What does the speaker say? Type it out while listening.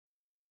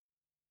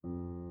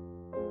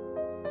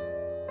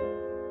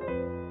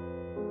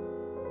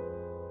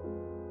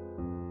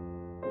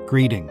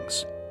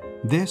Greetings.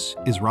 This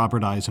is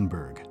Robert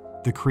Eisenberg,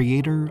 the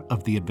creator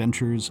of The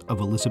Adventures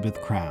of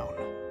Elizabeth Crown.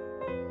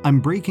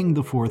 I'm breaking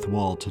the fourth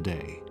wall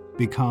today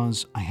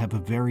because I have a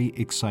very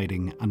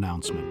exciting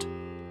announcement.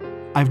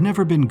 I've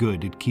never been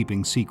good at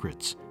keeping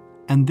secrets,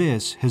 and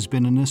this has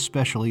been an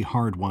especially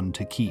hard one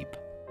to keep.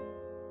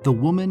 The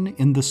Woman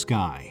in the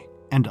Sky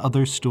and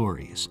Other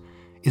Stories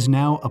is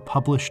now a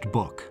published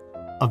book,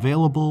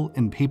 available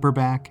in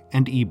paperback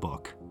and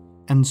ebook,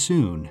 and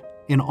soon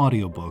in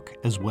audiobook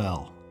as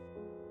well.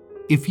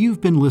 If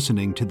you've been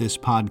listening to this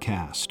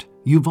podcast,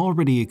 you've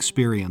already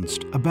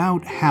experienced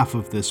about half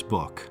of this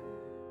book,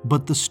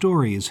 but the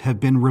stories have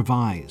been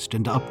revised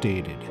and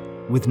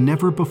updated with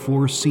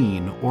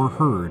never-before-seen or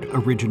heard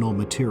original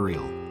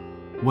material.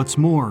 What's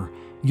more,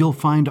 you'll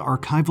find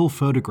archival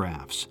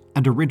photographs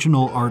and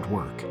original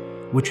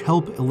artwork which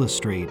help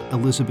illustrate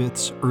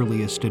Elizabeth's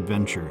earliest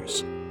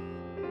adventures.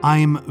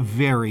 I'm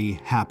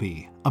very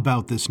happy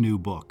about this new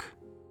book,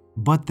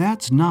 but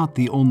that's not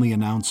the only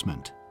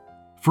announcement.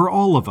 For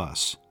all of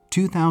us,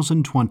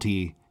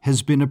 2020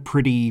 has been a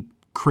pretty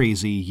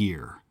crazy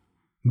year.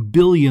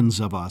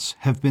 Billions of us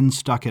have been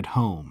stuck at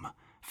home,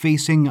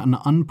 facing an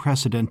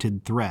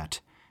unprecedented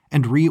threat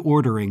and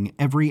reordering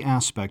every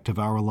aspect of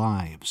our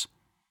lives.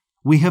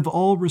 We have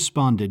all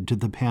responded to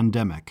the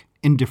pandemic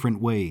in different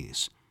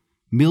ways.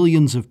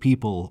 Millions of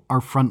people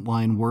are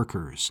frontline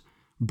workers,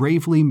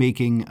 bravely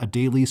making a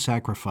daily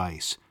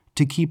sacrifice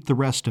to keep the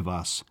rest of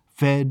us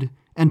fed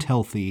and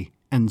healthy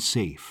and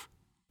safe.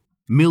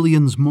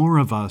 Millions more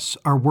of us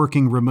are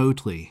working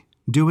remotely,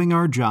 doing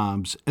our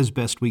jobs as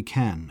best we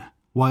can,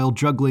 while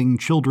juggling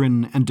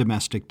children and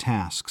domestic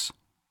tasks.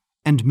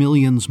 And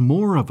millions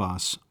more of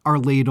us are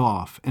laid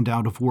off and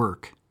out of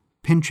work,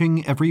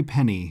 pinching every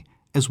penny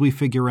as we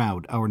figure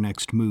out our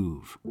next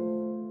move.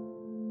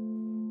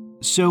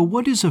 So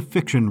what is a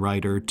fiction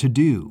writer to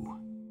do?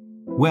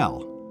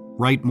 Well,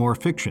 write more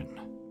fiction.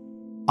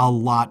 A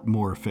lot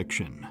more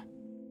fiction.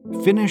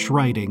 Finish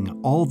writing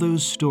all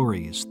those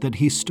stories that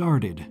he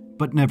started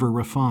but never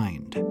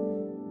refined.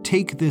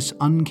 Take this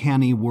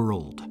uncanny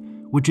world,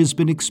 which has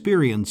been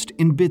experienced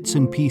in bits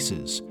and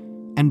pieces,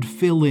 and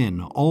fill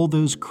in all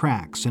those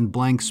cracks and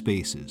blank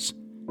spaces,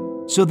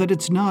 so that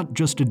it's not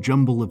just a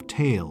jumble of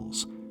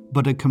tales,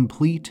 but a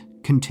complete,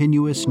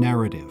 continuous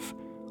narrative,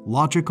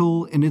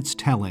 logical in its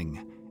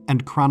telling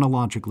and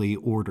chronologically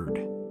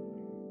ordered.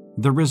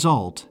 The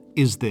result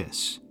is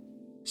this: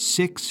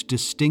 6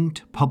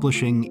 distinct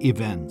publishing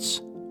events,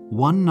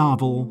 1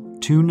 novel,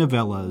 2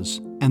 novellas,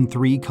 and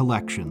 3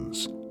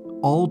 collections,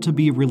 all to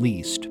be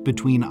released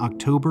between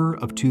October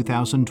of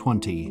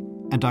 2020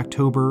 and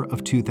October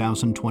of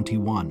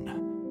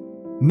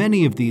 2021.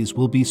 Many of these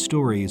will be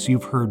stories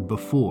you've heard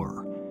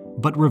before,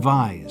 but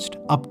revised,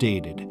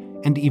 updated,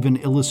 and even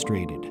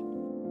illustrated.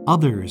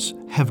 Others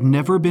have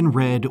never been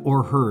read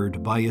or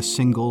heard by a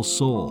single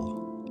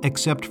soul,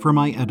 except for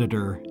my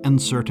editor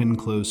and certain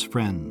close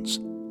friends.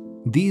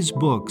 These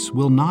books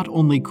will not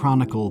only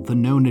chronicle the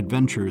known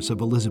adventures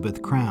of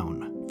Elizabeth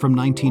Crown from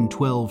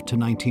 1912 to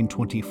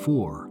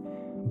 1924,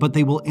 but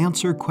they will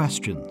answer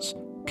questions,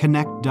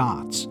 connect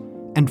dots,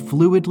 and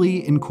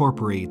fluidly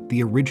incorporate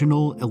the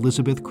original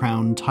Elizabeth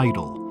Crown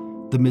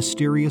title, The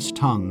Mysterious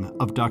Tongue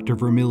of Dr.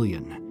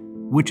 Vermillion,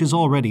 which is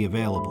already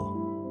available.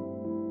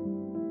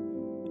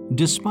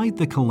 Despite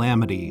the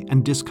calamity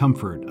and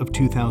discomfort of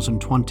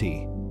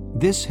 2020,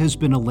 this has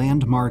been a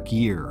landmark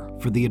year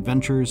for the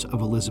adventures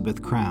of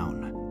Elizabeth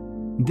Crown.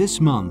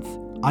 This month,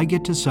 I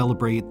get to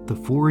celebrate the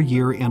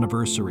 4-year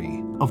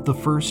anniversary of the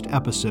first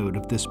episode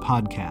of this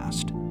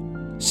podcast.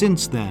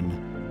 Since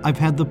then, I've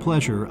had the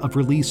pleasure of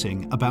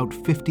releasing about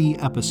 50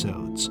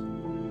 episodes.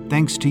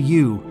 Thanks to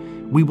you,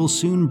 we will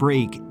soon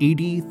break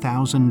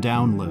 80,000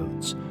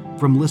 downloads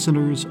from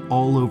listeners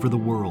all over the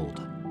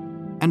world.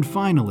 And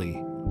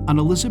finally, an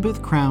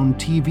Elizabeth Crown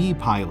TV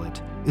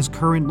pilot is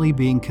currently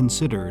being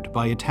considered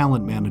by a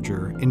talent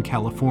manager in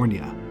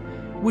California,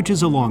 which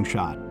is a long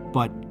shot,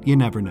 but you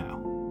never know.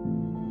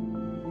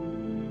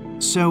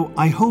 So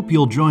I hope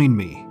you'll join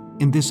me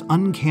in this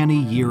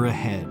uncanny year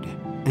ahead,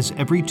 as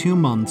every 2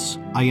 months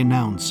I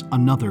announce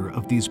another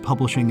of these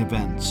publishing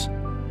events.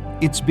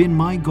 It's been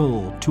my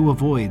goal to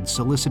avoid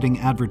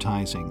soliciting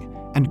advertising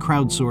and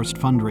crowdsourced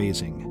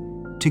fundraising,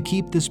 to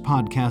keep this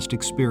podcast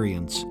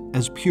experience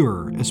as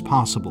pure as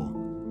possible.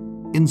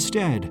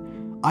 Instead,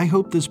 I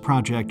hope this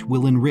project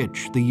will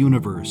enrich the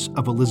universe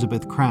of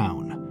Elizabeth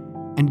Crown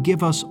and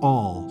give us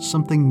all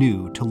something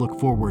new to look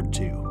forward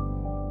to.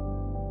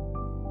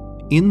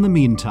 In the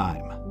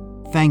meantime,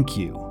 thank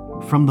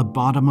you from the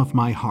bottom of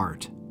my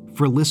heart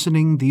for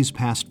listening these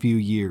past few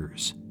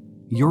years.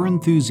 Your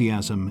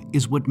enthusiasm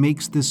is what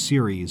makes this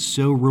series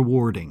so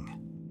rewarding,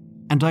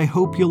 and I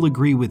hope you'll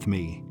agree with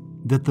me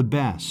that the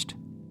best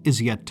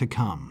is yet to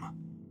come.